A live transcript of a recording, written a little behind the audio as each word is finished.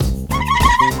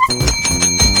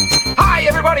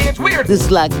weird. This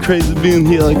is like crazy being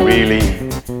here. Like, Really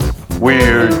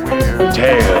weird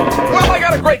tale. Well, I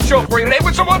got a great show for you today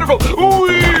with some wonderful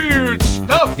weird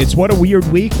stuff. It's What a Weird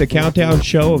Week, the countdown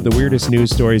show of the weirdest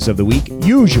news stories of the week,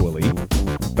 usually.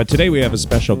 But today we have a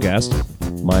special guest,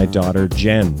 my daughter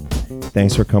Jen.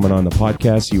 Thanks for coming on the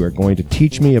podcast. You are going to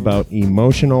teach me about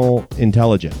emotional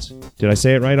intelligence. Did I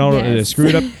say it right? Yes. Did I screw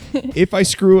it up? If I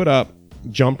screw it up,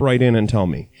 jump right in and tell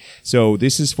me. So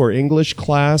this is for English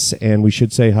class, and we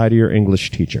should say hi to your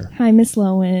English teacher. Hi, Miss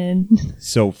Lowen.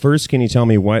 So first, can you tell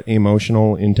me what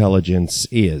emotional intelligence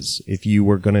is? If you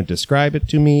were going to describe it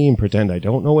to me and pretend I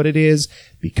don't know what it is,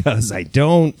 because I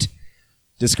don't,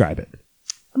 describe it.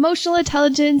 Emotional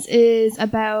intelligence is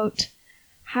about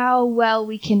how well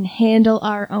we can handle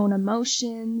our own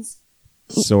emotions,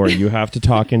 Sorry, you have to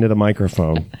talk into the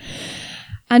microphone.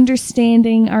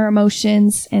 understanding our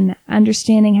emotions, and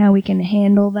understanding how we can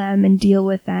handle them and deal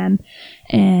with them,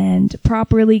 and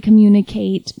properly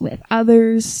communicate with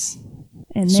others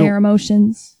and So- their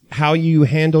emotions. How you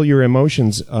handle your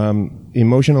emotions,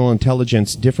 emotional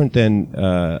intelligence, different than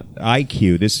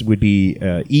IQ. This would be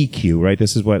EQ, right?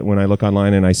 This is what, when I look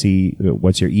online and I see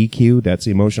what's your EQ, that's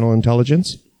emotional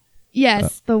intelligence?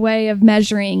 Yes, the way of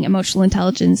measuring emotional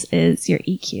intelligence is your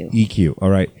EQ. EQ, all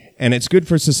right. And it's good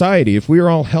for society. If we're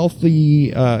all healthy,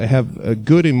 have a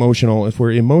good emotional, if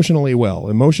we're emotionally well,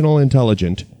 emotional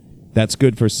intelligent, that's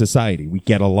good for society. We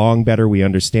get along better. We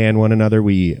understand one another.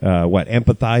 We,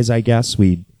 empathize, I guess.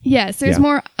 Yes, there's Yeah.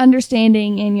 more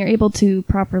understanding, and you're able to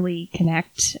properly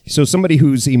connect. So somebody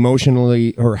who's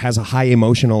emotionally or has a high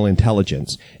emotional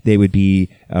intelligence, they would be,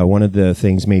 one of the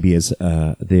things maybe is,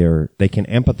 they can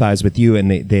empathize with you,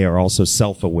 and they are also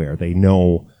self-aware. They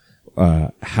know,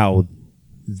 how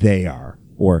they are,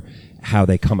 or how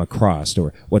they come across,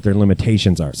 or what their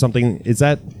limitations are.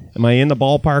 Am I in the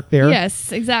ballpark there?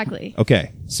 Yes, exactly.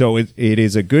 Okay. So it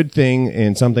is a good thing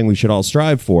and something we should all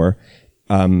strive for.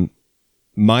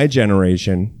 My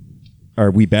generation,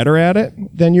 are we better at it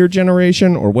than your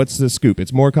generation, or what's the scoop?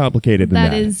 It's more complicated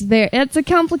than that. It's a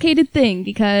complicated thing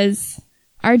because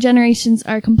our generations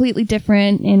are completely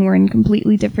different, and we're in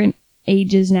completely different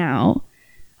ages now.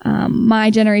 My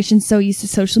generation's so used to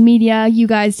social media. You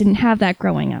guys didn't have that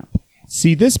growing up.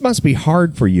 See, this must be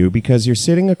hard for you because you're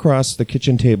sitting across the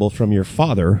kitchen table from your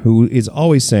father, who is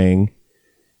always saying,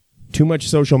 too much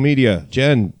social media.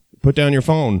 Jen, put down your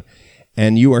phone.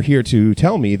 And you are here to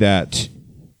tell me that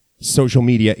social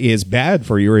media is bad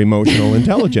for your emotional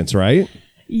intelligence, right?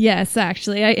 Yes,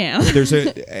 actually, I am.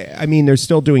 They're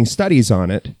still doing studies on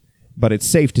it, but it's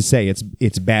safe to say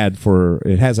it's bad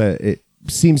it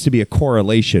seems to be a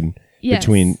correlation Yes.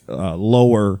 between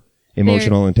lower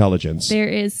emotional intelligence. There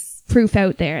is proof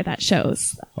out there that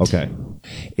shows. Okay.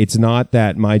 It's not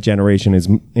that my generation is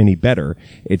any better.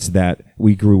 It's that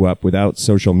we grew up without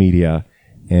social media,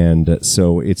 and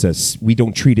so we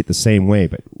don't treat it the same way.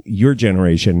 But your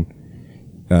generation,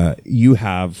 you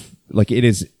have, it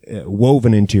is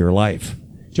woven into your life.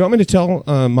 Do you want me to tell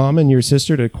Mom and your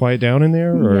sister to quiet down in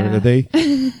there, or Yeah. are they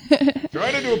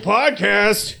trying to do a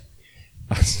podcast?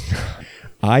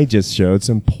 I just showed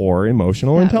some poor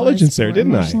emotional intelligence there,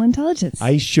 didn't Emotional intelligence.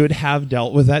 I should have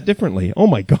dealt with that differently. Oh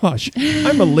my gosh,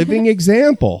 I'm a living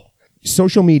example.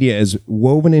 Social media is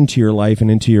woven into your life and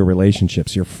into your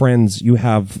relationships, your friends. You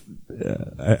have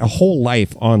a whole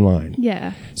life online.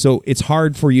 Yeah. So it's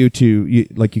hard for you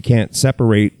you can't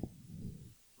separate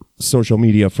social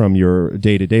media from your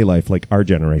day-to-day life like our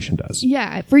generation does.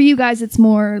 Yeah. For you guys, it's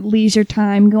more leisure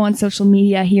time, go on social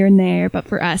media here and there. But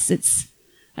for us, it's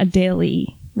a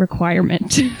daily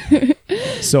requirement.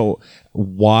 So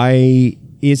why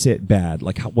is it bad?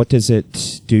 What does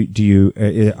it do?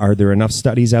 Are there enough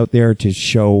studies out there to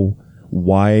show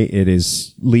why it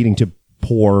is leading to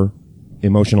poor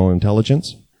emotional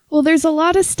intelligence? Well, there's a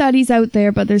lot of studies out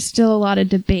there, but there's still a lot of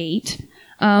debate.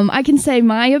 I can say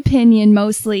my opinion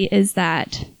mostly is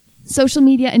that social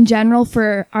media in general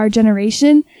for our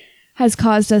generation has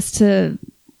caused us to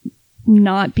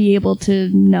not be able to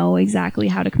know exactly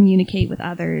how to communicate with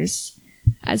others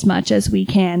as much as we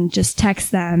can just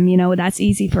text them. That's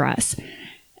easy for us.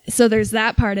 So there's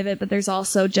that part of it, but there's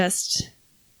also just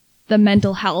the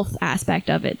mental health aspect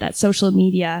of it, that social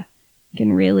media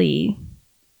can really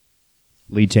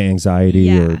lead to anxiety,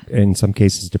 Yeah. or in some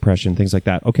cases depression, things like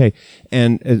that. Okay.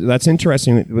 And that's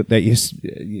interesting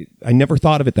that I never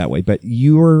thought of it that way, but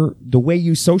the way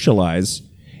you socialize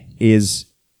is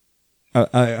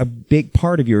a big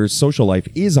part of your social life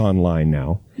is online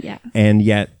now. Yeah. And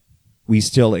yet we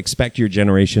still expect your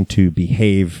generation to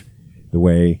behave the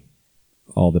way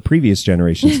all the previous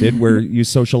generations did, where you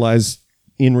socialize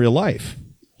in real life.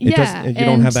 Yeah, You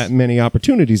don't have that many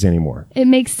opportunities anymore. It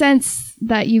makes sense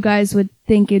that you guys would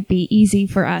think it'd be easy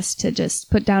for us to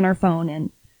just put down our phone and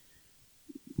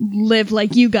live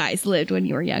like you guys lived when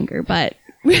you were younger, but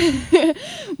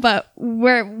but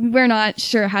we're not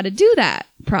sure how to do that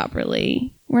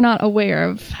properly. We're not aware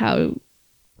of how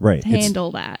Right. to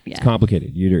handle that. Yeah. It's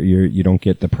complicated. You don't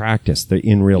get the practice, the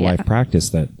in real life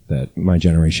practice that my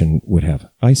generation would have.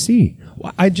 I see.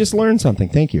 Well, I just learned something.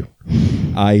 Thank you.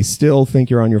 I still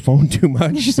think you're on your phone too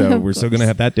much, so we're still going to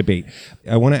have that debate.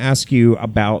 I want to ask you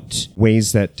about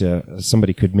ways that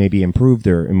somebody could maybe improve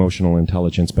their emotional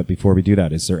intelligence. But before we do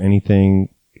that, is there anything?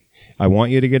 I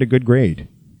want you to get a good grade.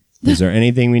 Is there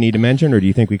anything we need to mention, or do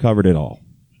you think we covered it all?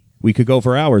 We could go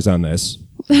for hours on this.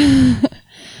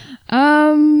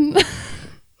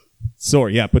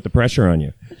 Sorry, yeah, put the pressure on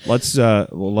you. Let's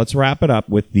wrap it up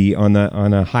with on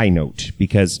a high note,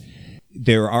 because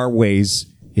there are ways.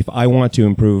 If I want to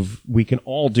improve, we can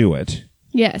all do it.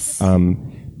 Yes.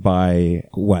 By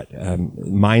what?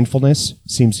 Mindfulness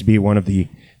seems to be one of the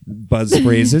buzz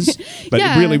phrases, but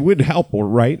Yeah. it really would help,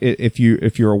 right? If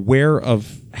you're aware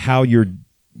of how you're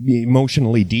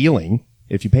emotionally dealing.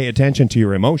 If you pay attention to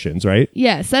your emotions, right?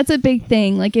 Yes, that's a big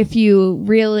thing. Like if you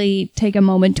really take a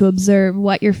moment to observe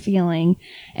what you're feeling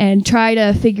and try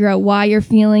to figure out why you're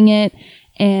feeling it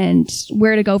and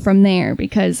where to go from there,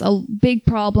 because a big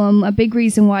problem, a big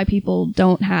reason why people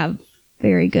don't have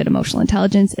very good emotional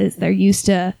intelligence is they're used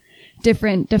to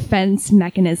different defense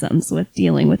mechanisms with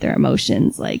dealing with their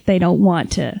emotions. Like they don't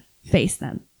want to face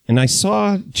them. And I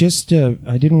saw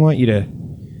I didn't want you to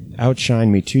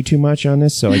outshine me too much on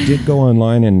this, so I did go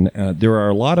online, and there are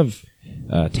a lot of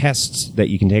tests that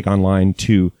you can take online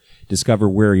to discover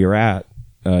where you're at,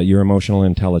 your emotional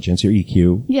intelligence, your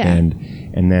EQ,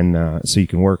 and then so you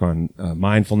can work on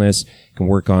mindfulness, you can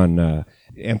work on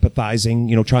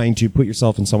empathizing, trying to put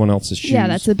yourself in someone else's shoes. Yeah,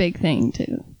 that's a big thing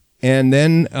too. And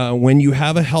then when you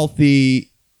have a healthy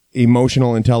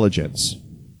emotional intelligence,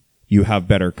 you have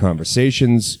better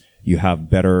conversations. You have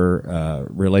better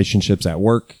relationships at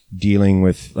work, dealing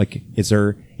with, is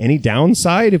there any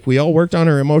downside if we all worked on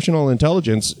our emotional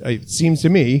intelligence? It seems to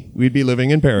me we'd be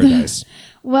living in paradise.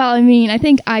 Well, I mean, I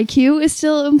think IQ is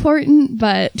still important,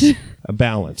 but A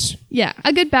balance. yeah,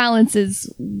 a good balance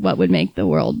is what would make the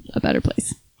world a better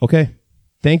place. Okay.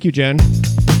 Thank you, Jen.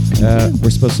 We're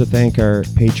supposed to thank our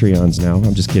Patreons now.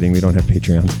 I'm just kidding. We don't have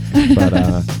Patreons.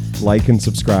 But like and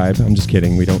subscribe. I'm just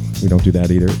kidding. We don't do that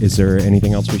either. Is there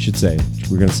anything else we should say?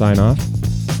 We're going to sign off.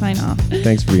 Sign off.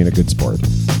 Thanks for being a good sport.